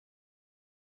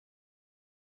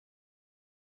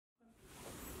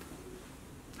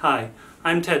Hi,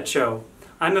 I'm Ted Cho.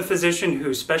 I'm a physician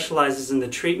who specializes in the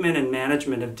treatment and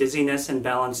management of dizziness and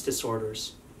balance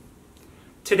disorders.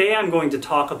 Today I'm going to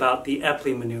talk about the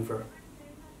Epley Maneuver.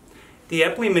 The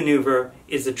Epley Maneuver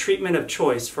is a treatment of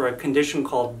choice for a condition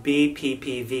called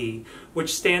BPPV,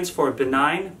 which stands for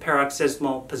Benign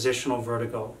Paroxysmal Positional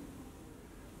Vertigo.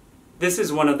 This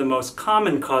is one of the most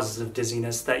common causes of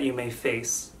dizziness that you may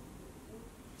face.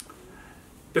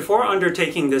 Before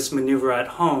undertaking this maneuver at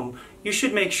home, you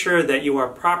should make sure that you are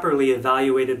properly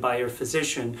evaluated by your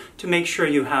physician to make sure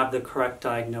you have the correct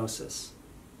diagnosis.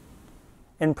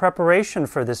 In preparation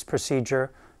for this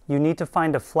procedure, you need to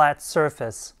find a flat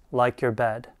surface, like your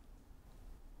bed.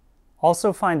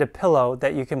 Also find a pillow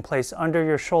that you can place under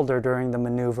your shoulder during the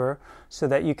maneuver so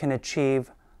that you can achieve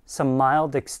some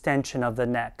mild extension of the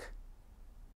neck.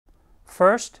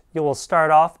 First, you will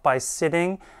start off by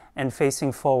sitting and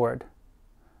facing forward.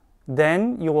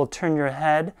 Then you will turn your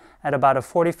head at about a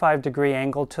 45-degree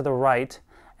angle to the right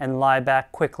and lie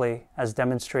back quickly, as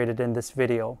demonstrated in this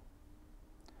video.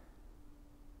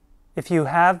 If you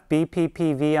have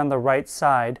BPPV on the right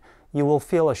side, you will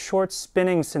feel a short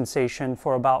spinning sensation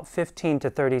for about 15 to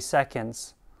 30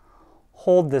 seconds.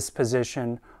 Hold this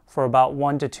position for about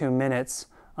 1 to 2 minutes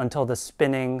until the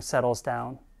spinning settles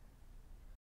down.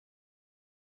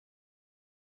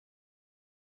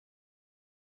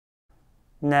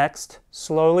 Next,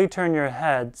 slowly turn your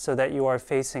head so that you are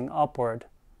facing upward.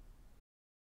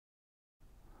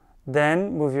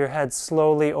 Then move your head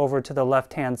slowly over to the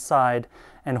left-hand side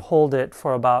and hold it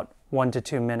for about 1 to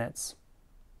 2 minutes.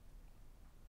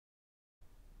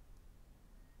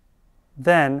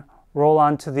 Then roll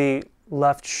onto the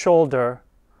left shoulder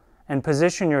and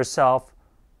position yourself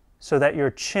so that your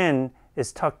chin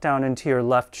is tucked down into your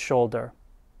left shoulder.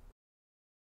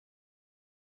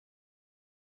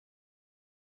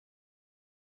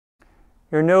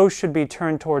 Your nose should be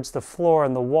turned towards the floor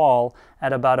and the wall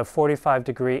at about a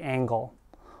 45-degree angle.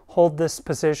 Hold this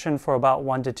position for about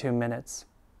 1 to 2 minutes.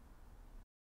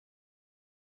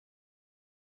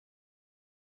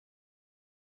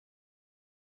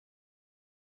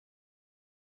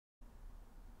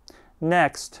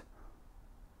 Next,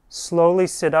 slowly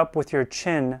sit up with your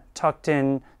chin tucked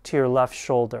in to your left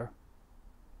shoulder.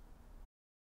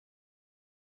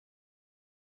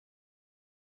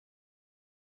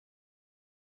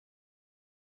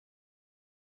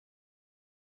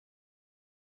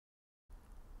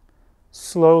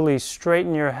 Slowly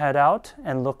straighten your head out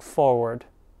and look forward.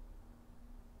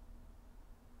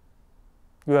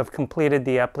 You have completed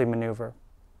the Epley Maneuver.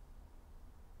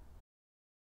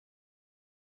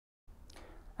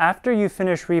 After you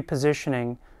finish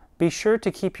repositioning, be sure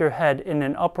to keep your head in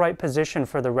an upright position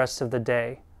for the rest of the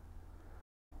day.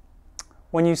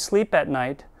 When you sleep at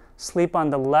night, sleep on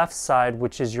the left side,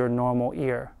 which is your normal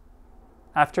ear.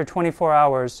 After 24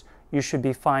 hours, you should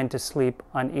be fine to sleep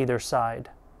on either side.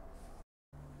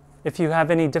 If you have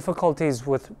any difficulties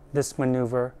with this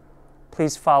maneuver,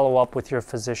 please follow up with your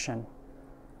physician.